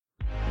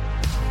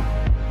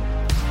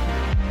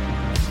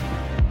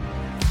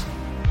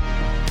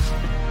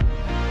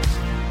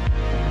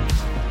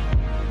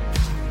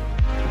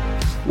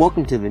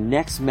Welcome to the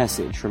next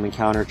message from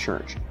Encounter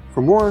Church.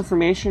 For more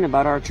information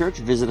about our church,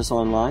 visit us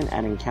online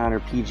at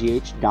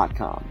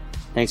encounterpgh.com.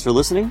 Thanks for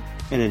listening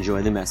and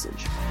enjoy the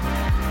message.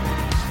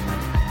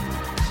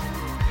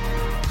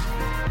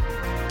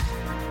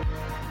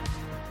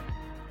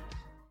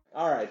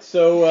 All right,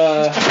 so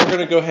we're going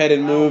to go ahead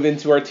and move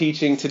into our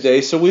teaching today.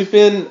 So we've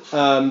been,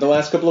 the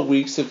last couple of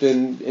weeks have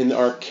been in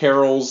our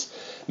Carols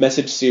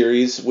message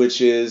series, which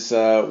is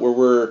where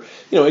we're,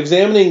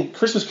 examining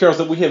Christmas carols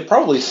that we have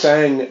probably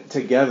sang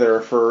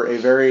together for a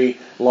very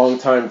long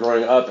time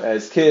growing up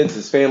as kids,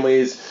 as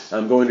families,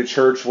 going to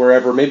church,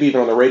 wherever, maybe even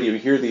on the radio you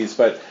hear these.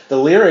 But the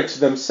lyrics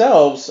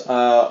themselves,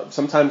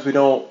 sometimes we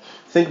don't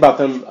think about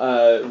them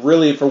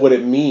really for what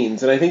it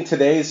means. And I think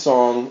today's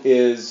song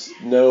is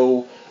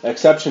no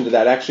exception to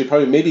that. Actually,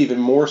 probably maybe even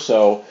more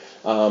so.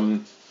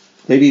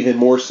 Maybe even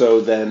more so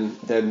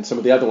than some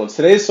of the other ones.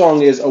 Today's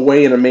song is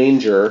Away in a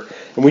Manger,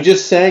 and we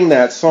just sang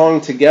that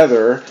song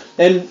together.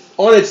 And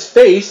on its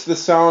face, the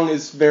song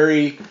is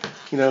very,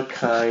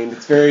 kind.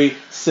 It's very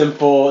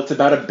simple. It's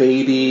about a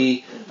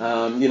baby.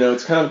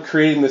 It's kind of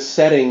creating the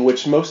setting,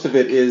 which most of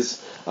it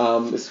is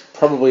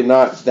probably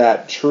not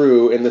that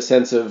true in the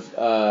sense of,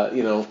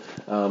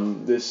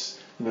 this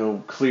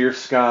clear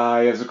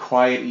sky, it was a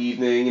quiet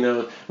evening,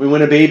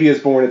 when a baby is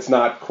born, it's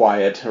not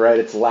quiet, right?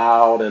 It's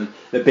loud, and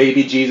the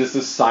baby Jesus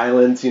is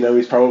silent,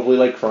 he's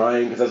probably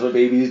crying, because that's what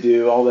babies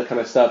do, all that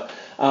kind of stuff.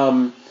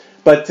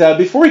 But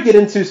before we get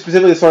into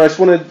specifically the song, I just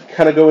want to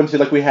kind of go into,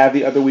 like we have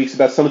the other weeks,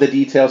 about some of the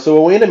details. So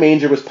Away in a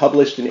Manger was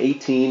published in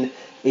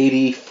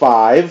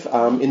 1885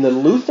 in the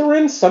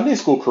Lutheran Sunday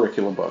School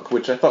curriculum book,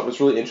 which I thought was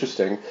really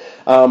interesting.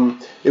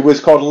 It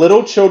was called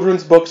Little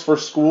Children's Books for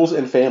Schools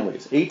and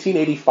Families.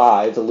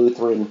 1885, the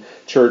Lutheran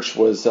Church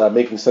was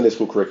making Sunday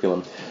school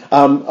curriculum.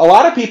 A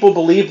lot of people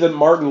believe that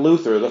Martin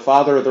Luther, the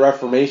father of the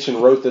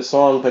Reformation, wrote this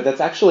song, but that's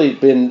actually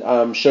been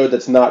showed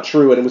that's not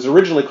true, and it was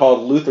originally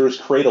called Luther's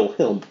Cradle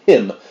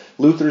Hymn.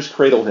 Luther's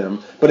Cradle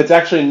Hymn, but it's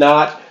actually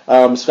not.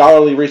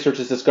 Scholarly research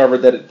has discovered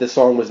that the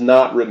song was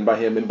not written by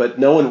him, but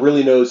no one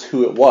really knows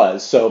who it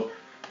was. So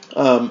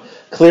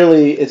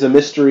clearly it's a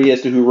mystery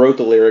as to who wrote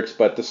the lyrics,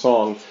 but the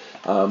song,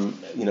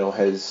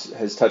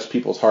 has touched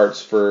people's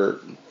hearts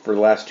for the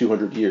last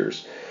 200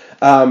 years.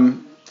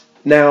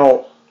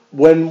 Now,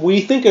 when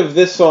we think of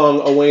this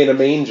song, Away in a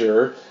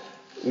Manger,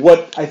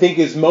 what I think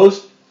is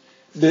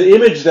the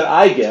image that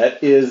I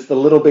get is the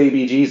little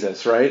baby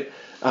Jesus, right?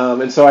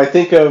 And so I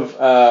think of,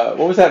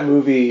 what was that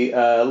movie,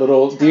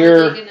 Little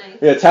Deer,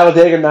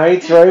 Talladega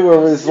Nights, right, where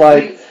it was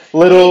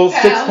little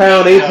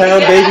 6-pound,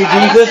 8-pound baby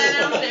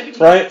Jesus,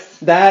 right?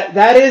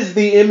 That is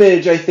the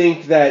image, I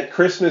think, that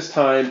Christmas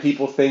time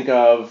people think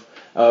of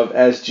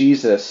as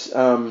Jesus.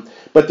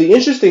 But the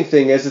interesting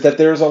thing is that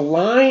there's a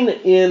line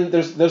in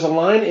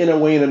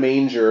Away in a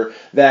Manger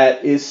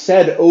that is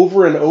said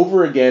over and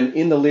over again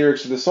in the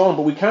lyrics of the song,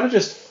 but we kind of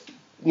just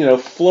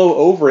flow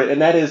over it,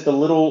 and that is the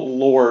little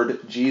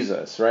Lord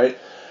Jesus, right?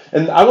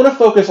 And I want to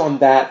focus on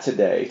that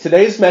today.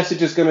 Today's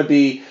message is going to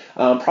be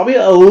probably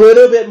a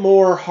little bit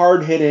more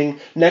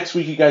hard-hitting. Next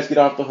week, you guys get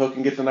off the hook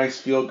and get the nice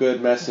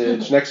feel-good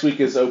message. Next week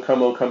is O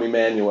Come,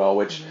 Emmanuel,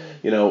 which,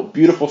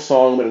 beautiful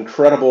song, but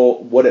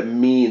incredible what it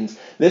means.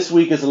 This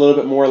week is a little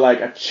bit more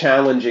like a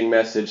challenging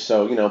message,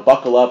 so,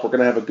 buckle up. We're going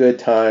to have a good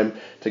time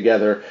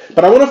together.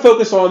 But I want to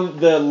focus on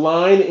the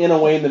line in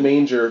Away in the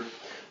Manger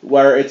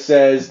where it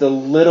says, the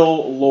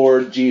little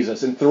Lord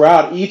Jesus. And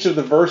throughout each of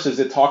the verses,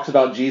 it talks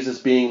about Jesus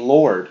being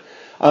Lord.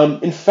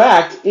 In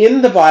fact,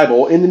 in the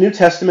Bible, in the New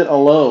Testament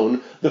alone,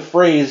 the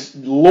phrase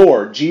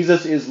Lord,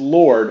 Jesus is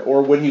Lord,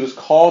 or when he was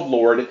called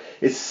Lord,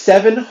 is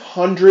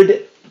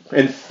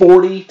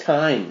 740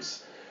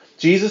 times.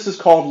 Jesus is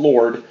called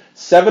Lord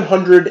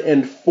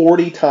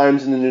 740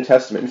 times in the New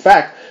Testament. In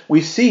fact,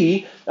 we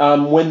see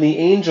when the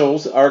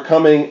angels are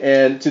coming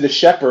and to the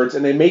shepherds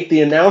and they make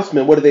the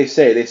announcement, what do they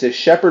say? They say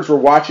shepherds were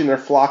watching their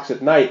flocks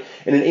at night,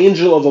 and an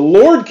angel of the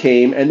Lord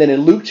came, and then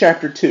in Luke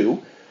chapter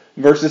 2,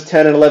 verses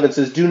 10 and 11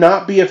 says, "Do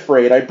not be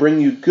afraid, I bring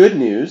you good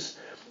news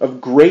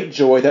of great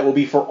joy that will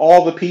be for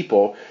all the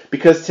people,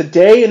 because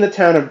today in the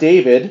town of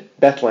David,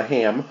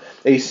 Bethlehem,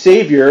 a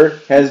Savior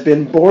has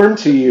been born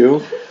to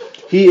you.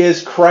 He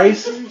is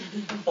Christ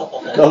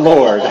the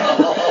Lord."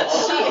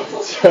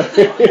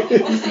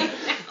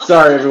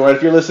 Sorry, everyone.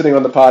 If you're listening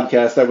on the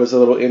podcast, that was a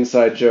little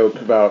inside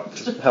joke about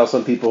how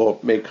some people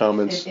make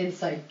comments. An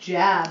inside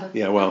jab.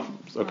 Yeah, well,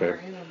 okay.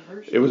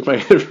 It was my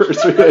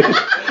anniversary. I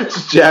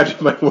just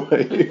jabbed my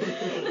wife.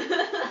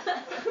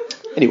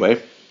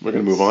 Anyway, we're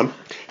going to move on.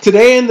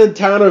 Today in the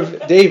town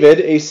of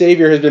David, a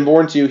Savior has been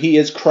born to you. He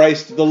is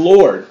Christ the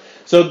Lord.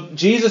 So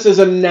Jesus is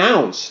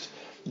announced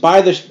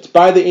by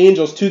the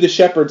angels to the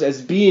shepherds as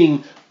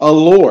being a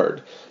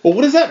Lord. Well,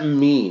 what does that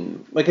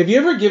mean? Have you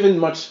ever given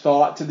much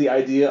thought to the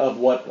idea of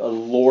what a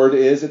Lord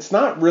is? It's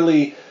not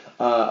really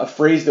a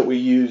phrase that we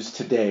use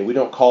today. We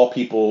don't call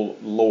people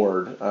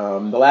Lord.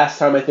 The last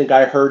time I think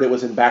I heard it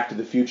was in Back to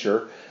the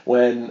Future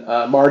when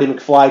Marty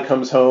McFly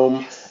comes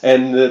home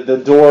and the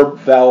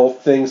doorbell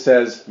thing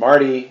says,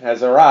 Marty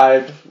has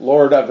arrived,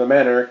 Lord of the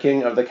Manor,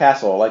 King of the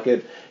Castle. Like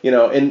it,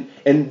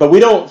 but we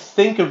don't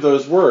think of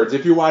those words.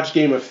 If you watch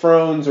Game of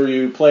Thrones, or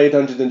you play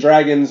Dungeons and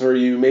Dragons, or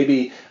you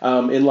maybe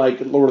in like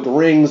Lord of the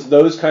Rings,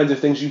 those kinds of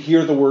things, you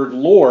hear the word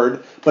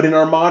Lord, but in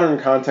our modern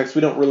context,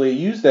 we don't really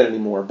use that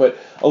anymore. But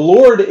a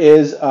Lord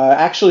is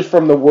actually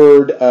from the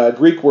word,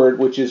 Greek word,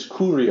 which is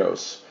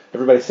kurios.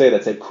 Everybody say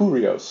that. Say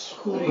kurios.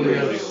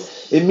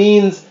 Kurios. It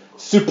means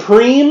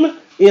supreme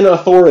in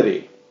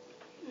authority.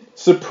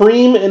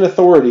 Supreme in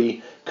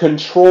authority,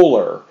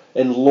 controller,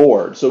 and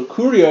Lord. So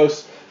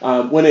kurios,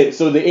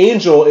 so the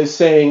angel is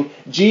saying,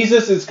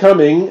 Jesus is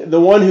coming,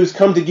 the one who's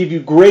come to give you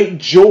great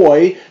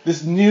joy.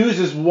 This news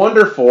is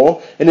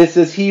wonderful. And it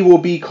says he will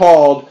be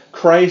called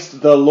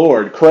Christ the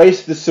Lord.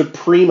 Christ the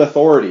supreme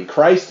authority.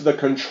 Christ the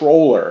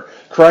controller.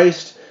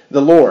 Christ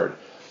the Lord.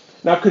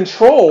 Now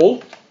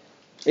control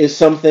is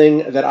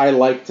something that I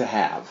like to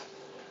have.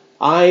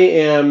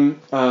 I'm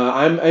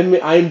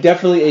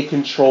definitely a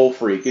control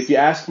freak. If you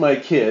ask my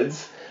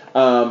kids,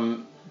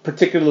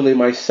 particularly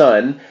my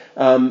son,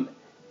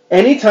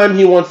 anytime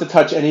he wants to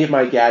touch any of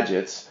my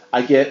gadgets,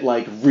 I get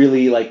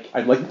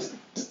I'm like,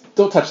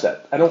 don't touch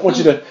that. I don't want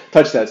you to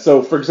touch that.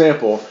 So, for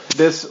example,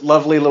 this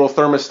lovely little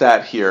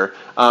thermostat here,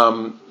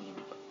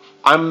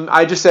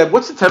 I just said,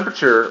 what's the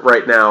temperature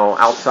right now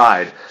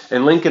outside?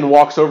 And Lincoln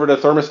walks over to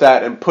the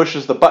thermostat and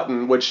pushes the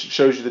button, which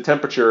shows you the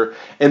temperature,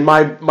 and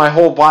my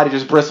whole body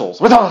just bristles.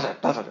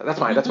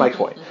 That's my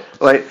toy.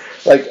 Like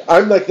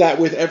I'm like that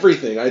with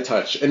everything I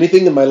touch.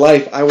 Anything in my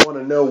life, I want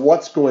to know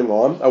what's going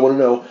on. I want to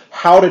know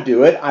how to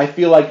do it. I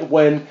feel like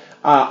when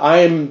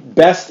I'm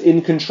best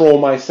in control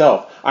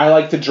myself. I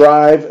like to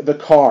drive the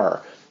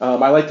car.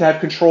 I like to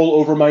have control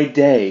over my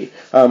day.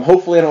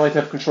 Hopefully I don't like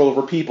to have control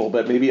over people,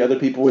 but maybe other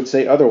people would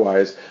say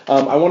otherwise.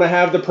 I want to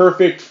have the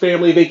perfect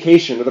family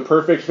vacation or the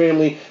perfect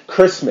family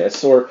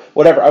Christmas or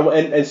whatever.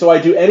 And so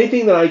I do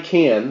anything that I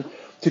can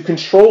to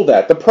control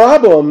that. The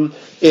problem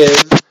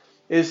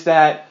is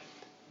that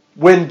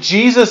when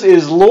Jesus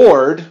is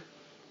Lord,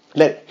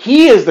 that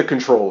he is the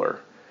controller.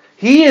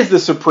 He is the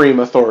supreme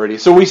authority.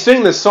 So we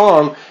sing this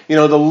song,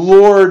 the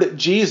Lord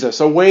Jesus,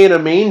 away in a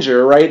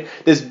manger, right?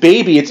 This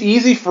baby, it's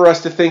easy for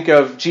us to think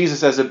of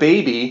Jesus as a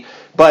baby,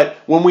 but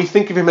when we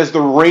think of him as the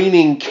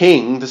reigning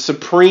king, the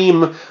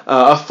supreme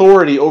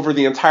authority over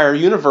the entire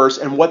universe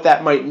and what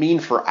that might mean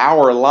for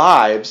our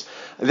lives,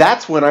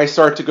 that's when I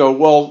start to go,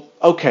 well,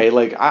 okay,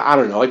 I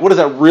don't know, what does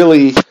that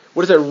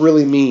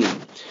really mean?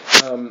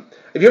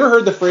 Have you ever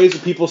heard the phrase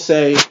that people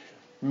say,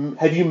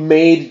 have you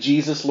made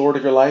Jesus Lord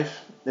of your life?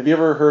 Have you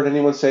ever heard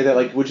anyone say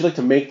that? Would you like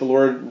to make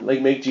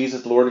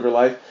Jesus the Lord of your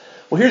life?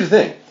 Well, here's the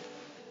thing.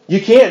 You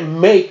can't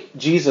make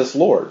Jesus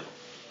Lord.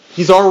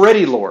 He's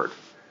already Lord,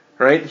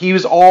 right? He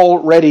was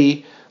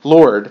already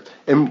Lord.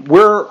 And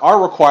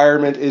our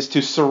requirement is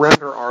to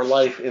surrender our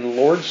life in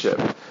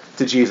lordship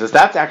to Jesus.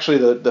 That's actually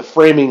the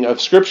framing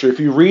of Scripture. If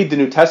you read the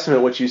New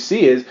Testament, what you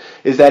see is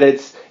that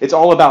it's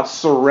all about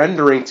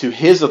surrendering to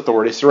his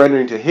authority,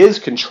 surrendering to his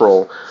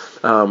control.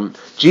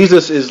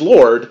 Jesus is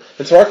Lord.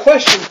 And so our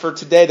question for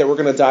today that we're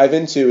going to dive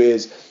into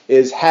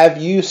is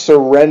have you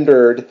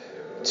surrendered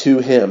to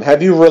him?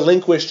 Have you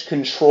relinquished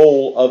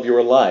control of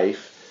your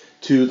life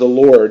to the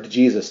Lord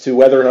Jesus, to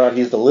whether or not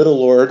he's the little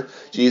Lord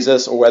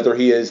Jesus or whether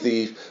he is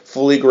the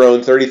fully grown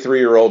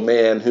 33-year-old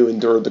man who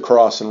endured the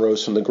cross and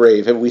rose from the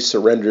grave? Have we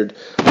surrendered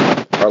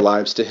our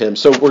lives to him?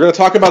 So we're going to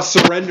talk about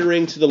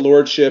surrendering to the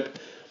lordship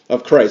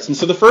of Christ. And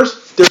so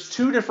there's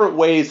two different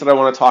ways that I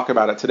want to talk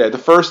about it today. The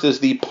first is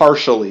the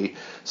partially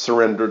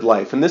surrendered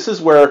life. And this is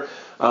where,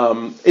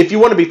 if you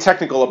want to be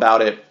technical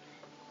about it,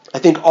 I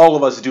think all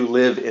of us do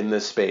live in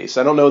this space.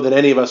 I don't know that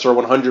any of us are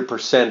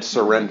 100%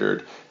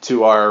 surrendered to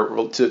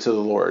the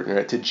Lord,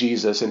 right? To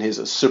Jesus and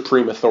his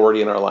supreme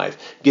authority in our life,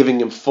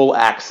 giving him full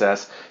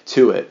access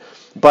to it.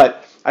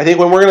 But I think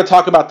when we're going to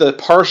talk about the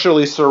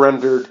partially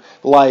surrendered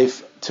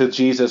life to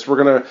Jesus,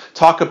 we're going to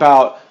talk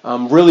about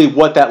really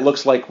what that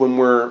looks like when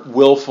we're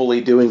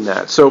willfully doing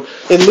that. So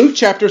in Luke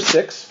chapter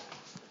 6,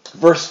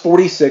 verse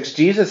 46,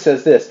 Jesus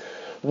says this,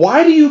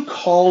 "Why do you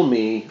call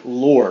me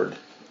Lord,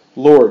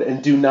 Lord,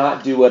 and do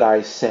not do what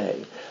I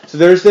say?" So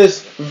there's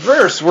this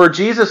verse where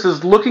Jesus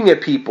is looking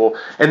at people,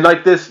 and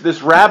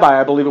this rabbi,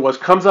 I believe it was,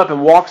 comes up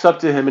and walks up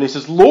to him, and he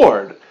says,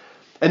 "Lord."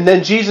 And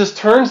then Jesus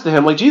turns to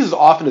him, like Jesus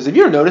often is. Have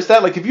you ever noticed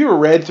that? Have you ever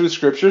read through the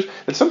scriptures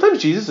that sometimes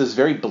Jesus is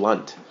very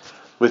blunt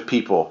with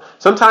people?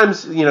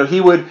 Sometimes,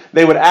 they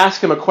would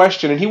ask him a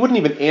question and he wouldn't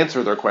even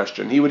answer their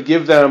question. He would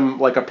give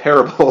them a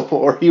parable,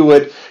 or he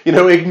would,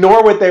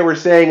 ignore what they were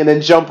saying and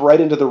then jump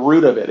right into the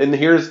root of it. And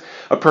here's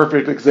a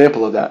perfect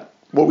example of that.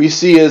 What we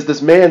see is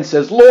this man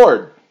says,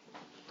 "Lord,"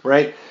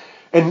 right?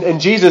 And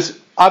Jesus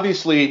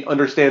obviously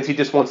understands he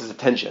just wants his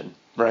attention,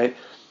 right?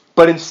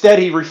 But instead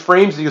he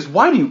reframes it. He goes,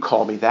 "Why do you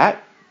call me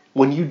that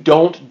when you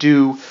don't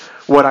do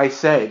what I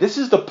say?" This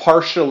is the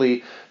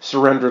partially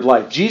surrendered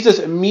life. Jesus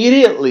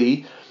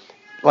immediately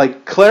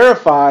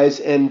clarifies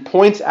and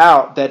points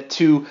out that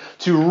to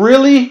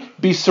really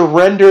be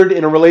surrendered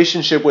in a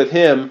relationship with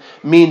him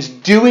means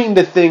doing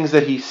the things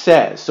that he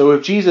says. So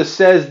if Jesus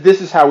says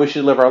this is how we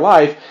should live our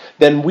life,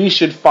 then we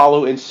should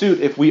follow in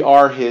suit if we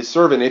are his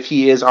servant, if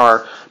he is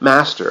our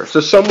master. So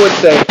some would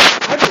say,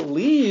 I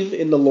believe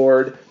in the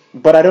Lord,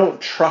 but I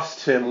don't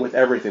trust him with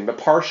everything. The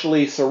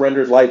partially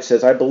surrendered life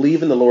says, I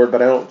believe in the Lord,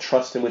 but I don't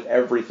trust him with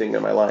everything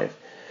in my life.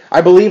 I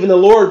believe in the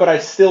Lord, but I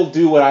still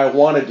do what I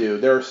want to do.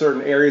 There are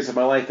certain areas of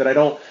my life that I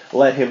don't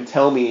let him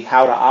tell me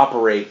how to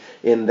operate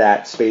in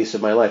that space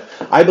of my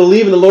life. I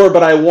believe in the Lord,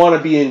 but I want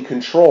to be in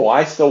control.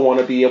 I still want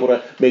to be able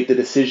to make the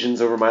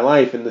decisions over my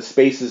life in the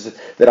spaces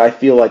that I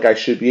feel like I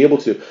should be able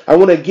to. I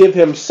want to give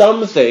him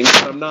some things,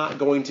 but I'm not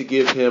going to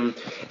give him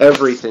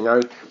everything.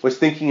 I was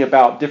thinking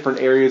about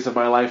different areas of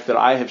my life that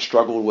I have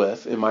struggled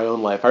with in my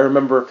own life. I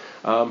remember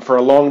for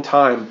a long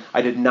time,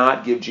 I did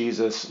not give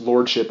Jesus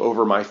lordship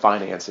over my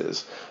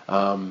finances.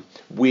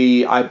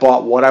 I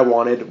bought what I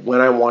wanted,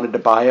 when I wanted to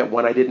buy it,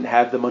 when I didn't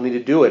have the money to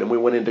do it, and we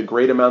went into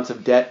great amounts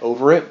of debt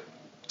over it.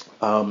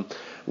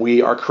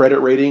 Our credit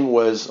rating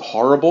was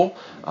horrible.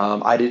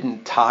 I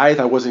didn't tithe.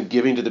 I wasn't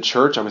giving to the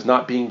church. I was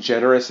not being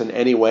generous in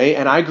any way.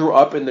 And I grew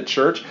up in the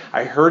church.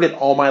 I heard it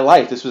all my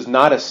life. This was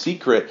not a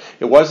secret.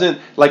 It wasn't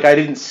like I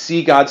didn't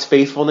see God's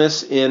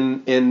faithfulness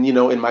in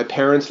my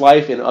parents'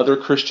 life, in other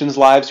Christians'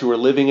 lives who were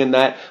living in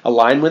that,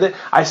 aligned with it.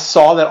 I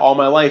saw that all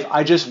my life.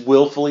 I just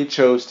willfully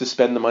chose to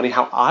spend the money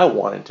how I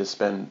wanted to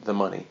spend the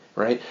money.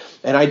 Right?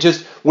 And I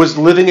just was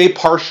living a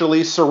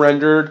partially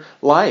surrendered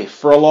life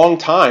for a long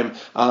time.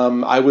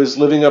 I was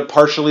living a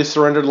partially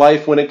surrendered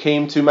life when it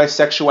came to my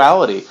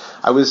sexuality.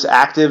 I was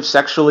active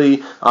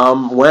sexually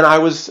when I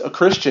was a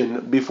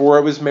Christian before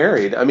I was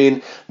married. I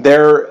mean,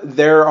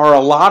 there are a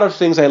lot of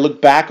things I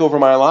look back over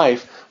my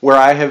life where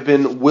I have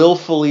been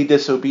willfully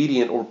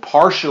disobedient or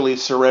partially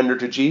surrendered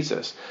to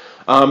Jesus.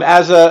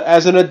 As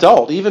an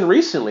adult, even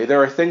recently,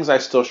 there are things I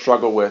still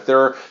struggle with.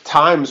 There are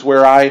times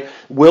where I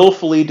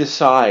willfully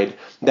decide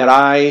that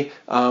I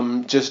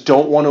just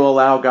don't want to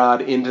allow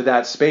God into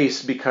that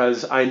space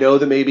because I know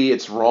that maybe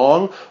it's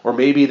wrong, or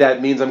maybe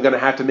that means I'm going to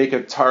have to make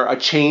a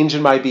change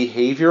in my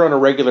behavior on a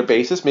regular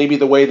basis. Maybe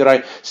the way that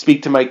I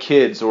speak to my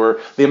kids,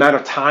 or the amount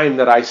of time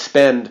that I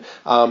spend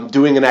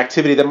doing an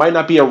activity that might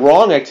not be a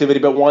wrong activity,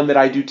 but one that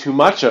I do too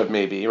much of,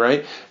 maybe,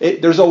 right?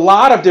 There's a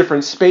lot of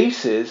different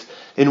spaces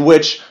in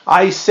which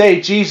I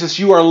say, Jesus,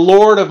 you are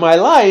Lord of my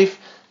life,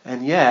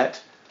 and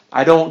yet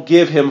I don't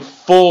give him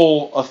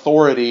full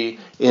authority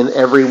in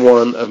every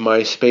one of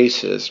my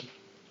spaces.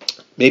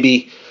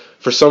 Maybe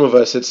for some of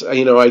us, it's,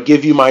 I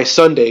give you my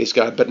Sundays,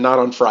 God, but not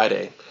on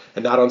Friday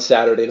and not on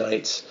Saturday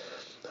nights.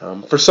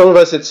 For some of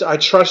us, it's, I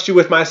trust you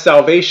with my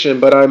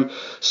salvation, but I'm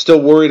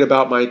still worried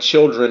about my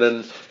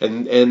children,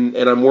 and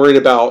I'm worried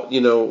about,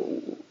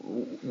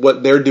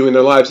 what they're doing in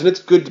their lives. And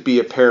it's good to be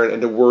a parent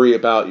and to worry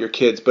about your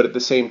kids, but at the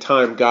same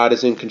time, God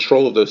is in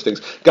control of those things.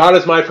 God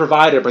is my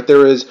provider, but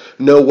there is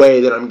no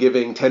way that I'm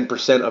giving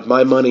 10% of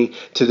my money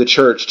to the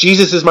church.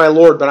 Jesus is my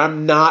Lord, but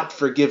I'm not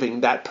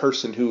forgiving that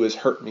person who has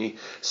hurt me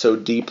so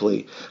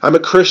deeply. I'm a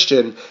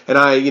Christian, and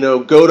I,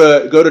 go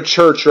to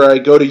church, or I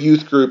go to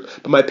youth group,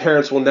 but my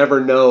parents will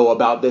never know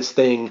about this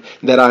thing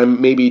that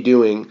I'm maybe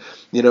doing.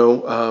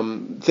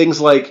 Things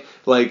like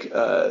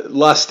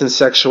lust and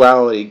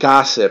sexuality,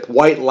 gossip,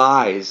 white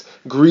lies,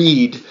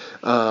 greed,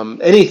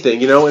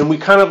 anything, and we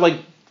kind of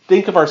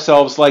think of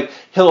ourselves like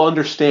he'll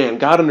understand.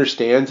 God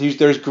understands.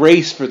 There's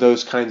grace for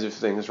those kinds of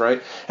things,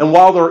 right? And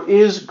while there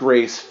is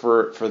grace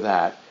for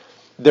that,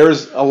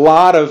 there's a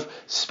lot of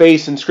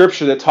space in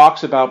Scripture that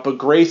talks about, but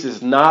grace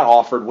is not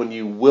offered when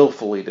you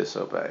willfully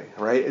disobey,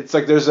 right? It's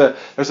like there's a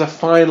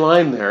fine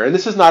line there. And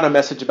this is not a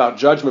message about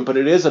judgment, but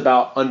it is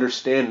about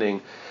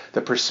understanding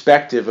the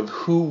perspective of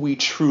who we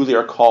truly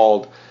are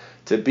called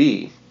to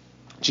be.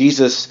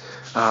 Jesus,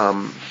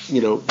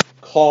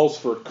 calls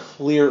for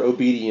clear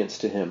obedience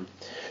to him.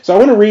 So I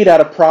want to read out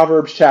of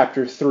Proverbs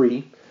chapter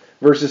 3,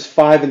 verses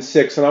 5 and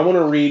 6, and I want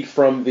to read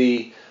from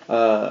the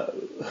PSV,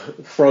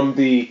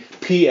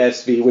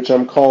 which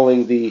I'm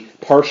calling the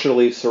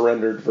partially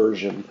surrendered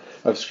version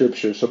of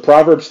Scripture. So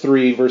Proverbs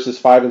 3, verses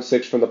 5 and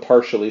 6 from the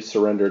partially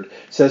surrendered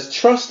says,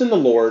 "Trust in the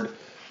Lord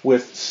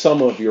with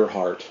some of your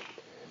heart,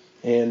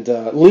 and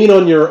lean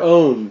on your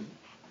own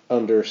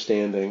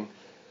understanding,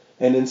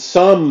 and in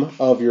some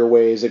of your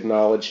ways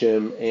acknowledge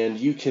him, and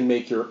you can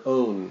make your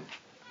own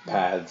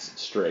paths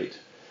straight."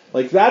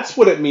 That's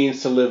what it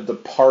means to live the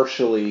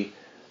partially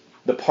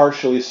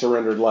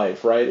surrendered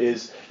life, right?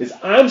 Is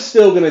I'm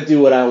still going to do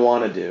what I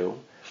want to do.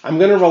 I'm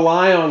going to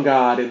rely on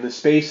God in the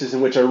spaces in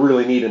which I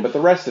really need him, but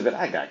the rest of it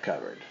I got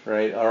covered,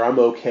 right? Or I'm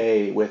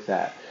okay with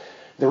that.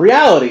 The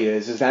reality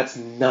is that's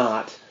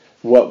not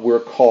what we're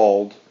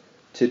called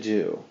to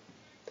do.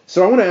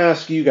 So I want to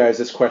ask you guys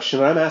this question,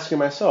 and I'm asking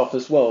myself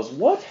as well, is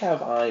what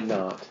have I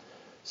not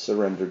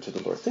surrendered to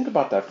the Lord? Think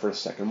about that for a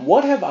second.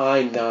 What have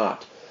I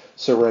not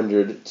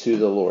surrendered to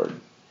the Lord?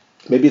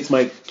 Maybe it's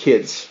my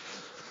kids.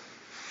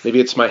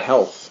 Maybe it's my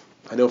health.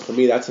 I know for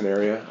me that's an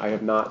area. I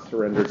have not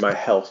surrendered my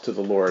health to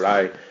the Lord.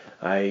 I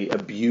I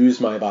abuse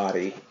my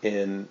body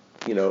in,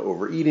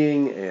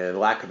 overeating and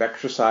lack of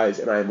exercise,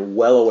 and I'm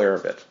well aware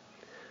of it.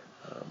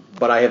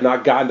 But I have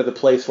not gotten to the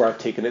place where I've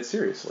taken it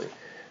seriously,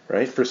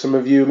 right? For some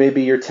of you,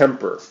 maybe your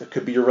temper. It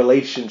could be your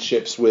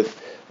relationships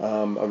with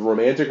a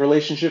romantic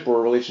relationship or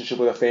a relationship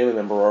with a family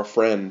member or a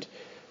friend.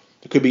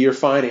 It could be your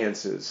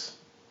finances.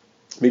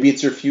 Maybe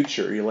it's your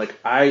future. You're like,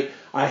 I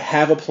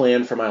have a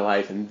plan for my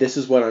life, and this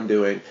is what I'm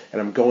doing,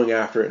 and I'm going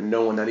after it, and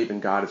no one, not even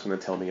God, is going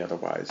to tell me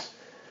otherwise.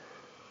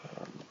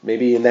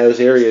 Maybe in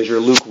those areas you're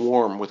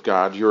lukewarm with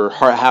God. You're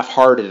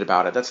half-hearted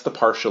about it. That's the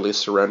partially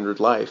surrendered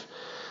life.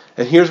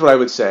 And here's what I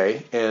would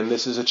say, and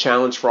this is a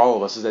challenge for all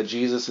of us, is that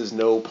Jesus is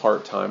no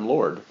part-time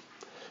Lord.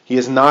 He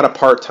is not a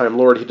part-time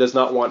Lord. He does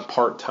not want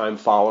part-time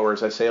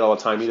followers. I say it all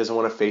the time. He doesn't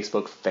want a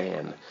Facebook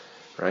fan,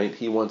 right?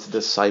 He wants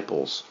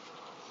disciples.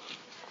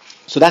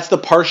 So that's the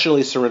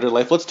partially surrendered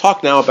life. Let's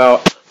talk now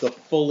about the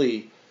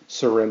fully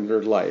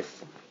surrendered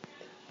life.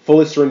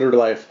 Fully surrendered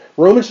life.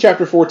 Romans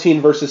chapter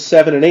 14, verses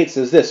 7 and 8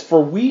 says this,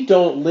 "For we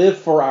don't live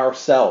for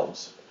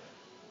ourselves."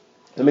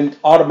 I mean,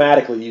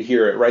 automatically you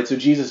hear it, right? So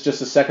Jesus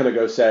just a second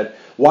ago said,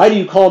 "Why do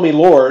you call me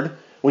Lord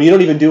when you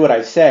don't even do what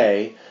I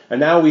say?" And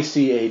now we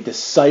see a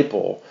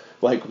disciple,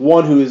 like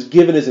one who has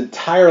given his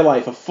entire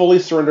life, a fully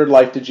surrendered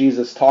life to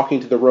Jesus, talking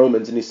to the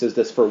Romans, and he says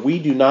this, "For we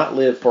do not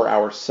live for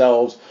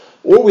ourselves,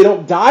 or we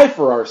don't die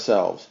for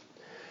ourselves."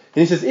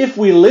 And he says, if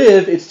we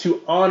live, it's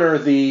to honor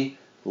the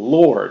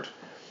Lord.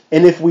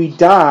 And if we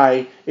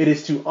die, it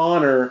is to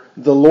honor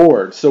the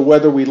Lord. So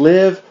whether we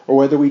live or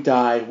whether we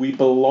die, we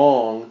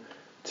belong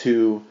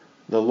to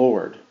the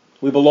Lord.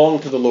 We belong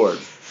to the Lord.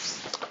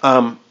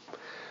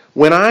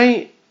 When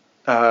I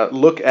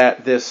look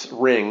at this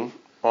ring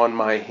on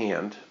my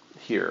hand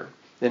here,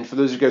 and for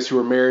those of you guys who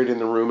are married in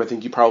the room, I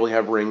think you probably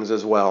have rings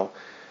as well.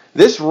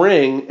 This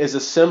ring is a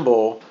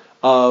symbol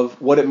of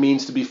what it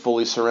means to be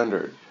fully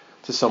surrendered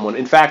to someone.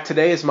 In fact,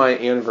 today is my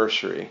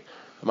anniversary.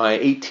 My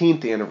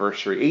 18th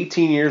anniversary.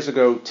 18 years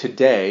ago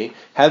today,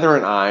 Heather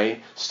and I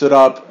stood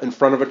up in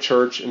front of a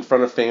church, in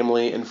front of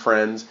family and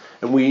friends,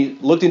 and we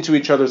looked into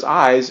each other's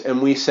eyes and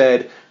we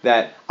said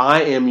that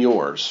I am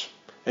yours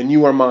and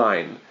you are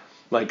mine.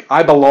 Like,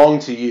 I belong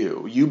to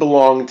you. You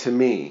belong to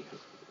me.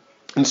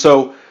 And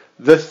so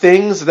the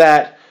things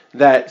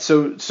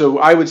so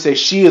I would say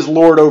she is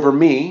Lord over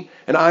me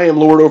and I am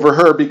Lord over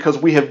her because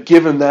we have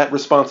given that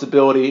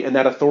responsibility and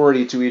that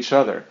authority to each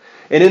other.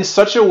 And in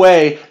such a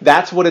way,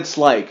 that's what it's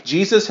like.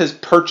 Jesus has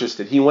purchased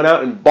it. He went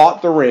out and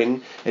bought the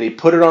ring, and he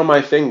put it on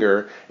my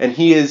finger, and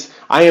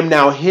I am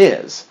now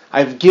his.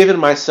 I've given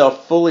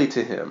myself fully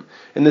to him.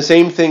 And the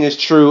same thing is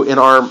true in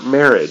our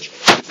marriage.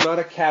 It's not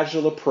a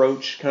casual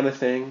approach kind of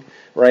thing,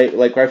 right?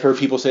 Like I've heard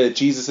people say that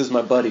Jesus is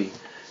my buddy,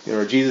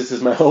 or Jesus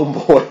is my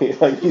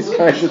homeboy, like these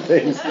kinds of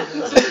things.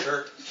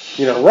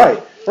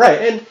 Right.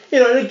 Right,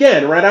 and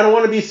again, right, I don't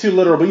want to be too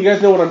literal, but you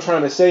guys know what I'm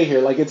trying to say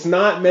here. Like, it's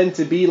not meant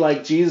to be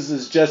like Jesus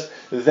is just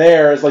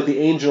there as like the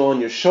angel on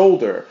your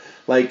shoulder.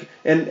 Like,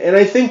 and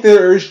I think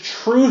there is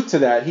truth to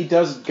that. He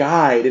does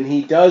guide, and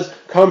he does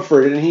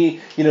comfort,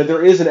 and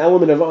there is an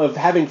element of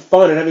having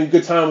fun and having a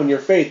good time in your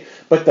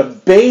faith. But the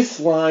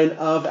baseline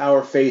of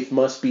our faith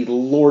must be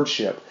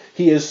lordship.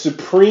 He is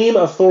supreme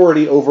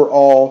authority over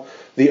all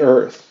the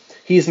earth.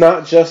 He's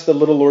not just the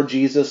little Lord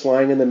Jesus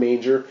lying in the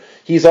manger.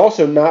 He's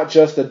also not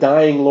just the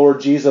dying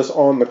Lord Jesus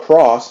on the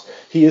cross.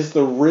 He is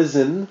the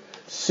risen,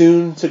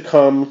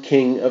 soon-to-come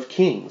King of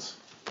Kings.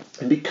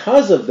 And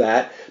because of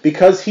that,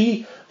 because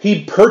he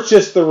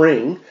purchased the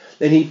ring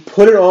and he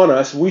put it on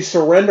us, we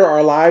surrender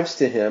our lives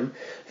to him.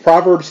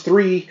 Proverbs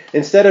 3,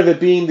 instead of it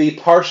being the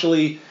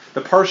partially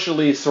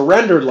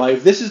surrendered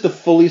life, this is the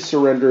fully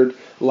surrendered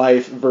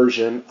life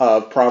version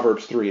of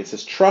Proverbs 3. It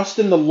says, "Trust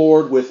in the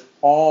Lord with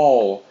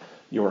all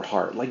your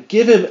heart." Like,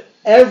 give him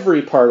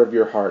every part of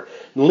your heart.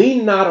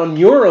 Lean not on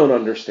your own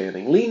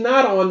understanding. Lean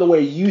not on the way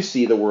you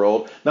see the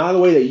world, not the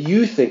way that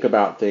you think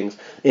about things.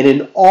 And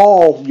in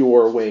all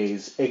your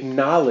ways,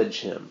 acknowledge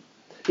him.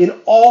 In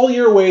all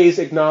your ways,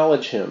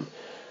 acknowledge him.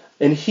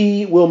 And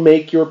he will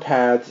make your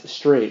paths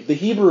straight. The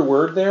Hebrew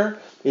word there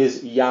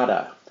is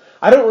yada.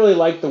 I don't really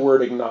like the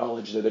word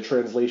acknowledge, the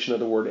translation of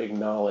the word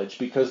acknowledge,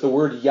 because the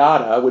word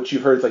yada, which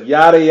you've heard, it's like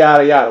yada,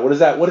 yada, yada. What does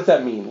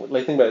that mean?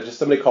 Like, think about it. Just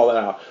somebody call that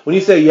out. When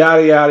you say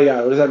yada, yada,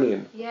 yada, what does that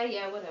mean? Yeah,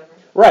 whatever.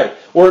 Right.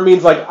 Or it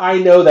means like, I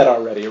know that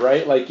already,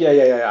 right? Like,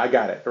 yeah, I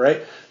got it,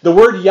 right? The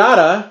word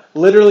yada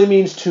literally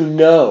means to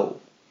know.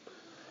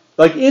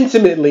 Like,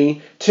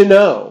 intimately, to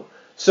know.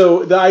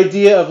 So the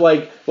idea of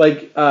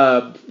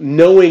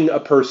knowing a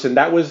person,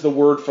 that was the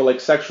word for like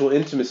sexual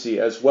intimacy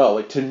as well,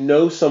 like to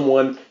know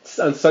someone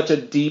on such a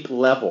deep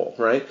level,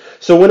 right?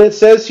 So when it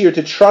says here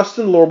to trust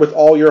in the Lord with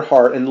all your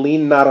heart and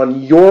lean not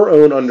on your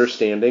own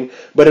understanding,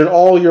 but in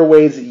all your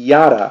ways,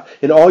 yada,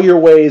 in all your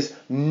ways,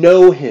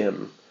 know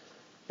him,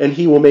 and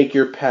he will make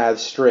your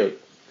paths straight.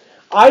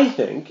 I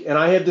think, and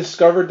I have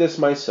discovered this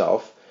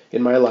myself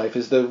in my life,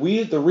 is the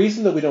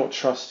reason that we don't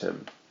trust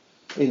him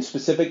in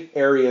specific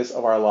areas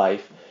of our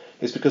life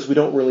is because we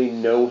don't really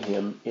know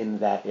him in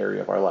that area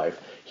of our life.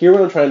 Hear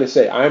what I'm trying to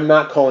say. I'm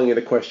not calling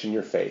into question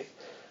your faith.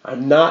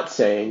 I'm not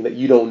saying that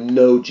you don't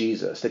know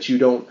Jesus, that you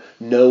don't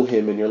know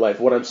him in your life.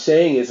 What I'm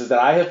saying is that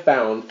I have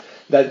found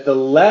that the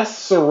less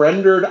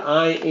surrendered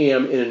I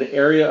am in an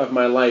area of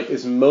my life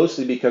is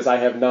mostly because I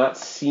have not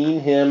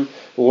seen him,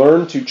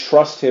 learned to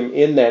trust him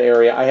in that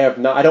area.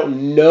 I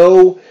don't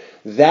know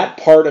that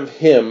part of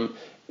him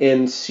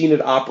and seen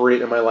it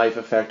operate in my life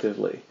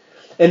effectively.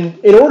 And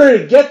in order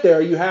to get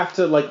there, you have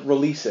to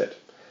release it.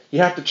 You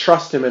have to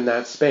trust him in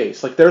that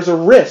space. There's a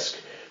risk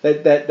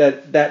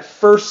that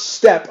first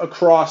step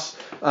across,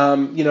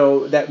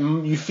 that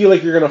you feel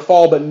like you're going to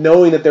fall, but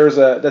knowing that there's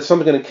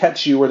something going to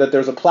catch you, or that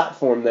there's a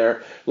platform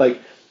there.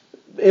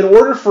 In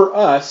order for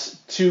us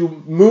to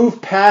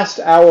move past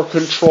our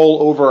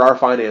control over our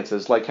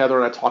finances, like Heather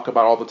and I talk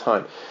about all the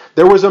time,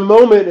 there was a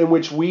moment in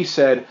which we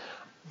said,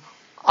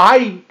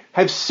 I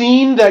have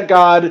seen that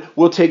God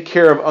will take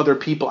care of other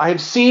people. I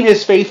have seen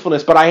his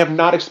faithfulness, but I have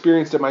not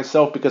experienced it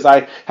myself because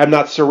I have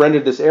not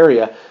surrendered this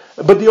area.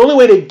 But the only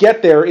way to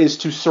get there is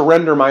to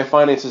surrender my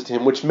finances to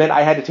him, which meant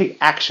I had to take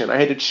action. I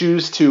had to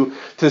choose to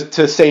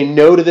say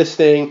no to this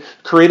thing,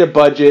 create a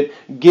budget,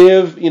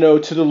 give,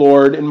 to the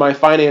Lord in my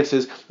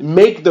finances,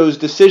 make those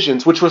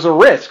decisions, which was a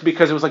risk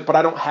because it was but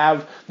I don't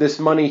have this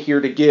money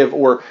here to give,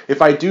 or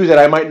if I do that,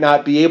 I might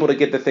not be able to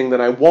get the thing that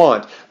I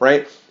want,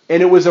 right?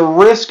 And it was a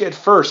risk at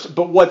first,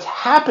 but what's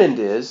happened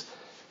is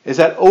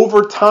that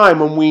over time,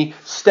 when we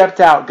stepped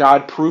out,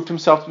 God proved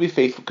himself to be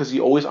faithful because he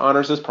always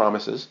honors his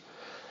promises.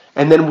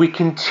 And then we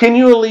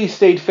continually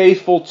stayed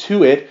faithful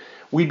to it.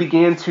 We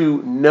began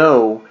to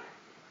know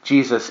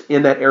Jesus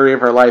in that area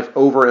of our life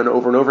over and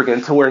over and over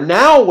again, to where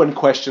now when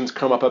questions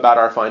come up about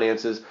our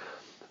finances,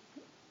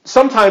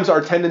 sometimes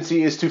our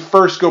tendency is to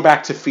first go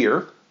back to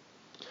fear,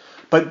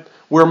 but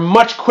we're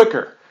much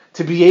quicker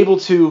to be able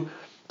to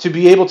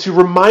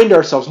remind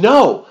ourselves,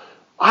 no,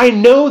 I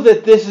know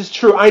that this is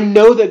true. I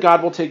know that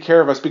God will take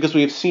care of us because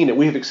we have seen it.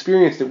 We have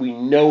experienced it. We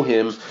know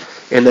him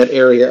in that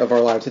area of our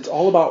lives. It's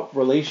all about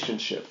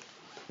relationship.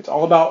 It's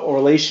all about a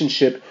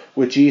relationship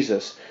with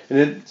Jesus.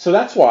 So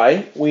that's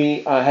why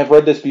we have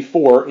read this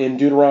before in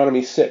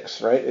Deuteronomy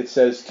 6, right? It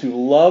says to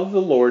love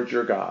the Lord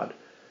your God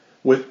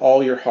with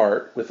all your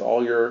heart, with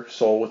all your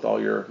soul, with all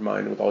your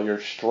mind, with all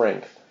your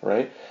strength,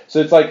 right?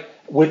 So it's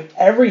with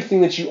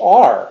everything that you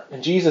are.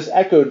 And Jesus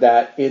echoed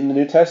that in the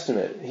New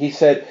Testament. He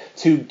said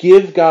to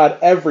give God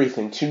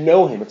everything, to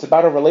know him. It's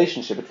about a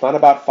relationship. It's not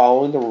about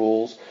following the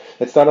rules.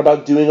 It's not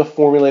about doing a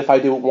formula. If I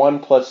do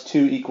 1 +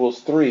 2 =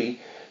 3.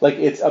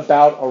 It's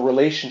about a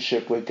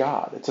relationship with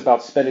God. It's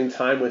about spending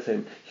time with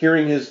him,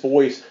 hearing his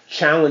voice,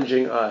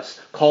 challenging us,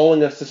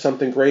 calling us to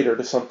something greater,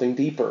 to something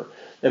deeper.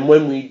 And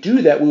when we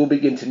do that, we will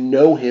begin to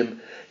know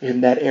him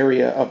in that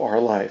area of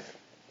our life.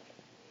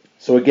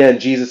 So again,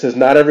 Jesus says,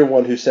 not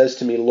everyone who says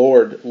to me,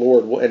 Lord,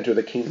 Lord, will enter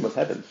the kingdom of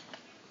heaven,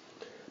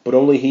 but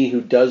only he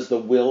who does the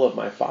will of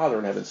my Father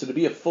in heaven. So to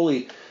be a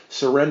fully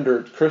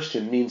surrendered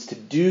Christian means to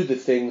do the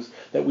things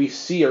that we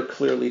see are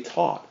clearly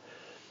taught.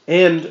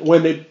 And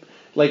when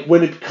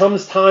it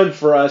comes time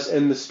for us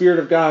and the Spirit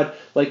of God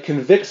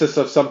convicts us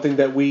of something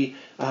that we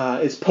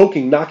is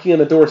poking, knocking on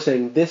the door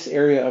saying, this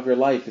area of your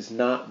life is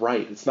not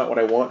right. It's not what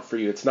I want for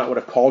you. It's not what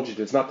I've called you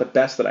to. It's not the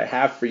best that I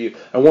have for you.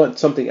 I want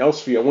something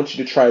else for you. I want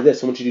you to try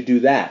this. I want you to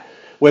do that.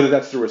 Whether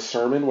that's through a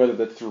sermon, whether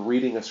that's through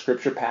reading a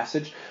scripture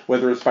passage,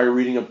 whether it's by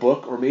reading a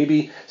book, or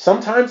maybe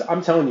sometimes,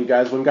 I'm telling you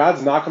guys, when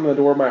God's knocking on the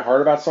door of my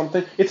heart about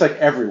something, it's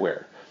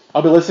everywhere.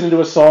 I'll be listening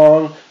to a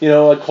song, a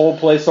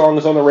Coldplay song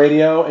is on the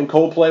radio, and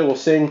Coldplay will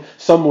sing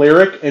some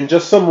lyric, and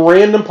just some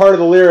random part of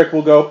the lyric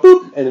will go,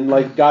 boop, and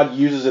then God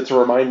uses it to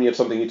remind me of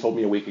something he told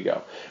me a week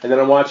ago. And then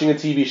I'm watching a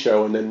TV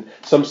show, and then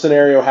some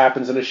scenario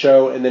happens in a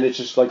show, and then it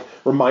just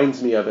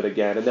reminds me of it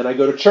again. And then I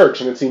go to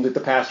church, and it seems like the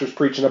pastor's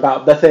preaching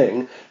about the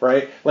thing,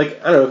 right? I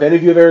don't know if any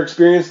of you have ever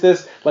experienced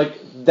this,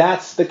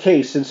 that's the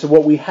case. And so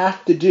what we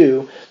have to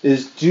do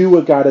is do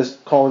what God is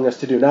calling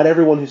us to do. Not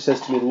everyone who says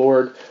to me,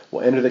 Lord,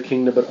 will enter the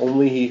kingdom, but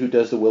only he who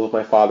does the will of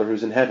my Father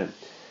who's in heaven.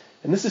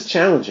 And this is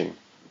challenging.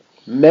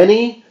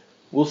 Many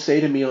will say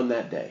to me on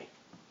that day,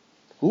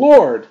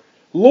 Lord,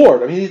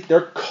 Lord. I mean,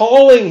 they're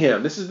calling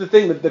him. This is the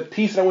thing, the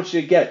piece that I want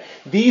you to get.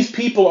 These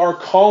people are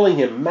calling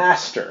him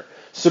Master,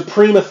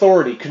 Supreme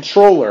Authority,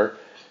 Controller.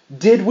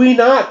 Did we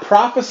not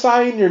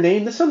prophesy in your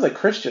name? This sounds like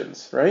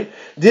Christians, right?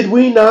 Did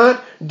we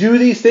not do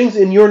these things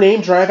in your name,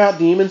 drive out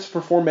demons,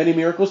 perform many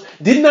miracles?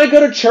 Didn't I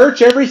go to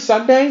church every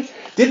Sunday?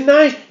 Didn't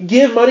I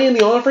give money in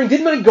the offering?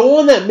 Didn't I go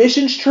on that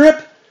missions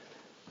trip?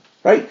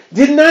 Right?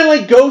 Didn't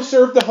I go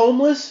serve the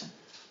homeless?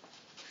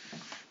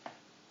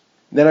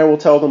 Then I will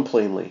tell them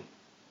plainly,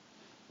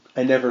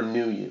 I never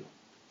knew you.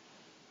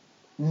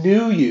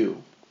 Knew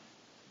you.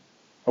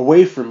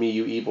 Away from me,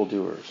 you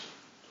evildoers.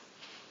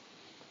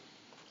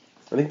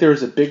 I think there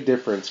is a big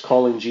difference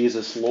calling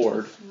Jesus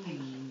Lord.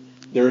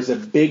 There is a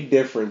big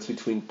difference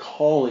between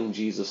calling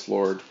Jesus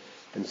Lord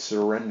and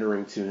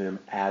surrendering to him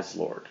as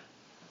Lord.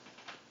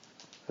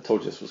 I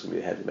told you this was going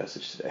to be a heavy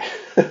message today.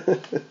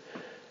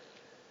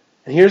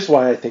 And here's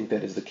why I think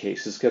that is the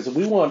case. Is because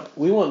we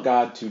want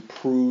God to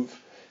prove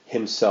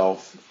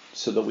himself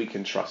so that we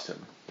can trust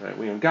him. Right?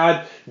 We want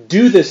God,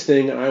 do this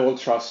thing and I will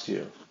trust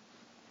you.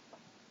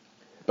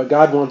 But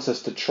God wants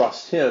us to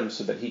trust him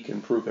so that he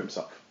can prove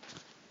himself.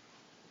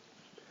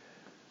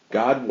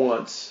 God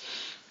wants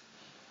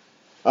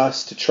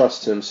us to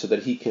trust him so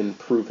that he can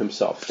prove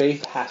himself.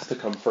 Faith has to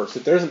come first.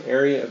 If there's an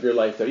area of your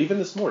life that, even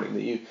this morning,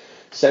 that you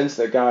sense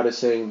that God is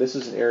saying, this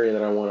is an area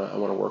that I want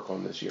to work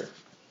on this year,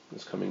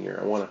 this coming year.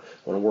 I want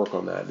to work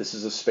on that. This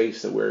is a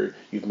space that where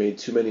you've made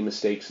too many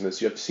mistakes in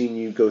this. I've seen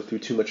you go through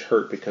too much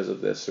hurt because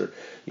of this, or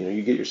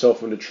you get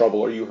yourself into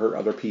trouble, or you hurt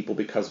other people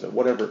because of it.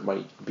 Whatever it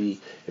might be,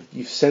 if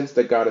you sense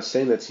that God is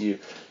saying that to you,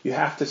 you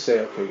have to say,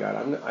 okay,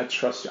 God, I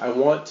trust you. I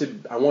want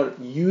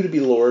you to be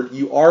Lord.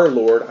 You are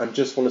Lord. I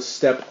just want to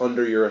step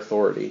under your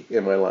authority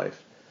in my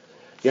life.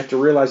 You have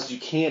to realize that you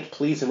can't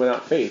please him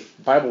without faith.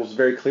 The Bible is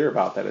very clear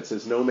about that. It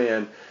says no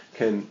man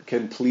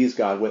can please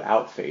God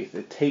without faith.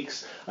 It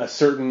takes a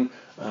certain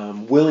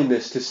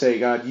willingness to say,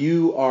 God,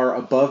 you are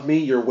above me.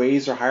 Your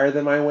ways are higher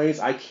than my ways.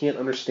 I can't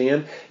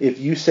understand. If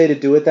you say to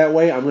do it that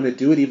way, I'm going to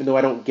do it even though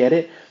I don't get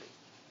it.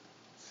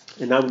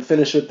 And I'm going to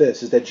finish with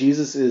this, is that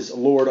Jesus is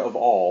Lord of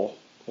all,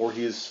 or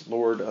he is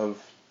Lord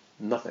of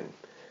nothing.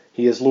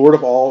 He is Lord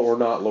of all or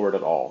not Lord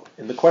at all.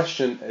 And the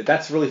question,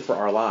 that's really for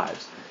our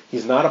lives.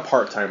 He's not a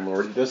part-time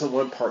Lord. He doesn't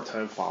want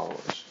part-time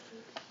followers.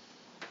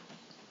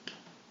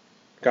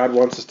 God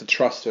wants us to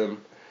trust him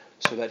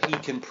so that he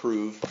can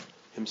prove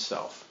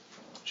himself.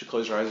 Would you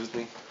close your eyes with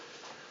me?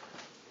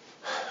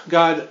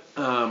 God,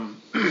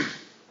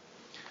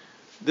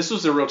 this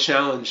was a real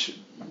challenge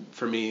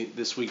for me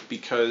this week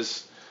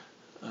because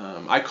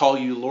I call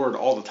you Lord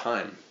all the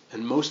time,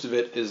 and most of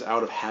it is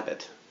out of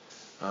habit.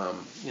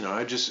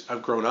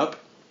 I've grown up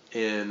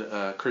in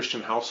a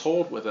Christian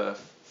household with a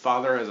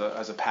father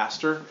as a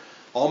pastor.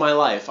 All my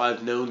life,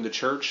 I've known the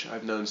church,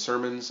 I've known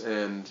sermons,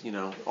 and,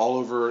 all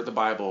over the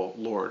Bible,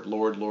 Lord,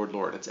 Lord, Lord,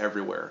 Lord. It's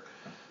everywhere.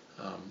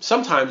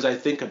 Sometimes I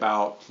think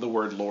about the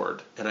word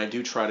Lord, and I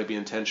do try to be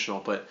intentional,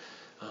 but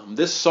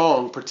this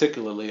song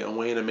particularly,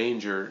 Away in a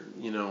Manger,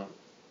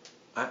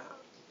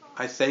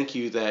 I thank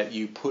you that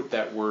you put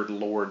that word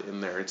Lord in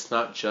there. It's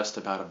not just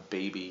about a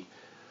baby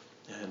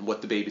and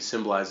what the baby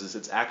symbolizes.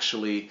 It's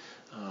actually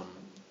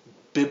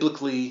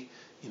biblically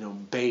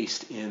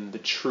based in the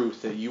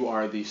truth that you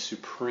are the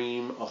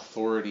supreme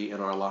authority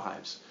in our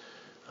lives.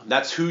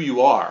 That's who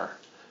you are.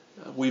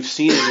 We've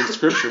seen it in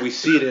Scripture. We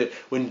see it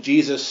when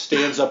Jesus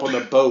stands up on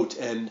the boat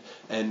and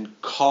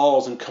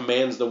calls and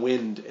commands the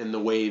wind and the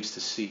waves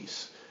to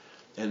cease.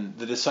 And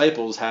the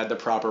disciples had the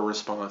proper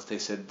response. They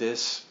said,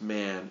 this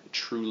man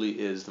truly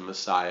is the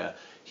Messiah.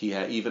 He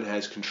even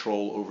has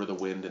control over the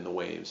wind and the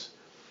waves.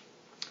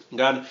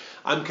 God,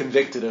 I'm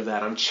convicted of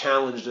that. I'm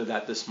challenged of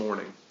that this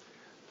morning.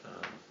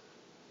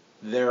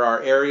 There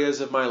are areas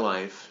of my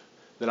life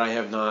that I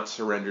have not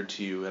surrendered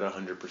to you at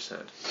 100%.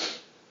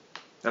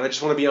 And I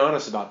just want to be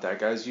honest about that,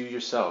 guys. You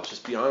yourselves,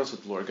 just be honest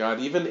with the Lord. God,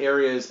 even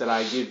areas that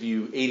I give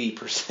you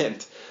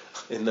 80%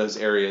 in those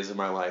areas of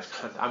my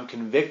life, I'm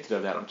convicted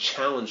of that. I'm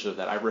challenged of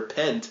that. I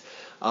repent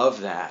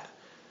of that.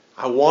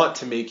 I want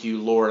to make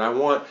you Lord. I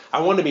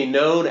want to be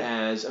known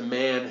as a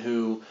man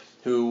who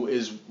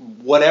is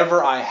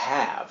whatever I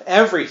have,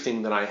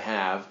 everything that I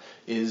have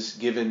is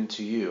given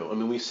to you. I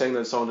mean, we sang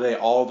that song today,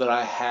 all that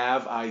I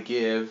have I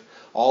give,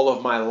 all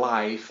of my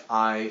life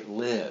I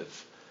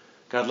live.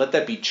 God, let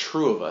that be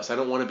true of us. I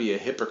don't want to be a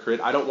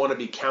hypocrite. I don't want to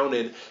be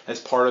counted as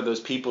part of those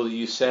people that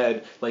you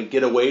said,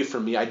 get away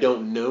from me. I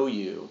don't know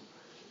you.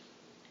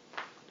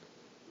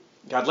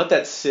 God, let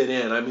that sit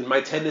in. I mean,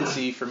 my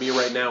tendency for me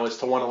right now is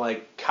to want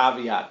to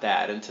caveat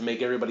that and to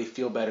make everybody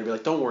feel better. Be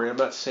like, don't worry, I'm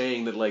not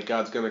saying that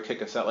God's going to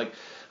kick us out.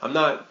 I'm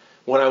not.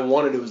 What I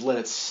want to do is let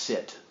it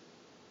sit.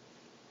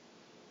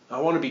 I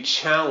want to be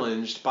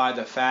challenged by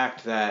the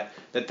fact that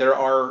there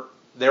are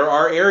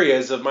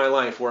areas of my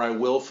life where I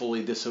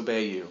willfully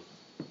disobey you.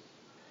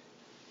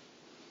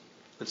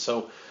 And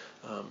so,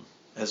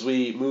 as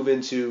we move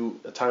into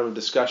a time of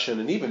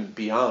discussion and even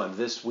beyond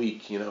this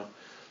week,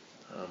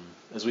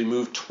 as we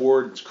move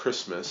towards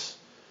Christmas,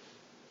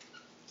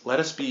 let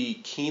us be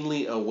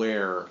keenly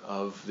aware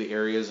of the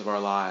areas of our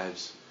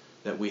lives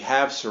that we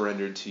have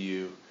surrendered to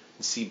you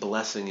and see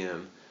blessing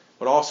in,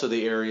 but also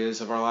the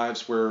areas of our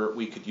lives where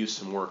we could use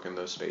some work in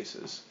those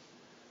spaces.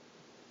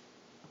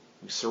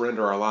 We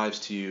surrender our lives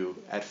to you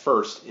at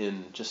first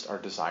in just our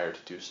desire to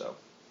do so.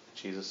 In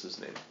Jesus'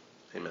 name,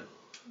 amen.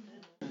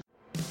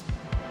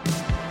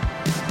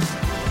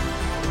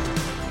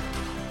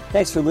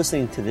 Thanks for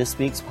listening to this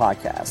week's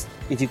podcast.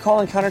 If you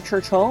call Encounter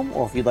Church home,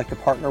 or if you'd like to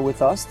partner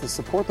with us to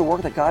support the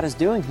work that God is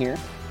doing here,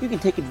 you can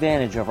take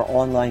advantage of our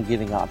online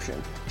giving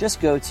option.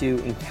 Just go to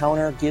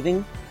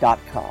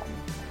encountergiving.com.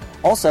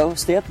 Also,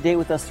 stay up to date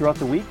with us throughout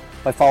the week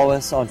by following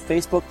us on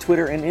Facebook,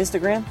 Twitter, and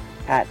Instagram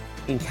at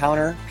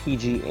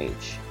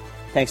EncounterPGH.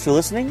 Thanks for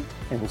listening,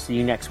 and we'll see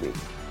you next week.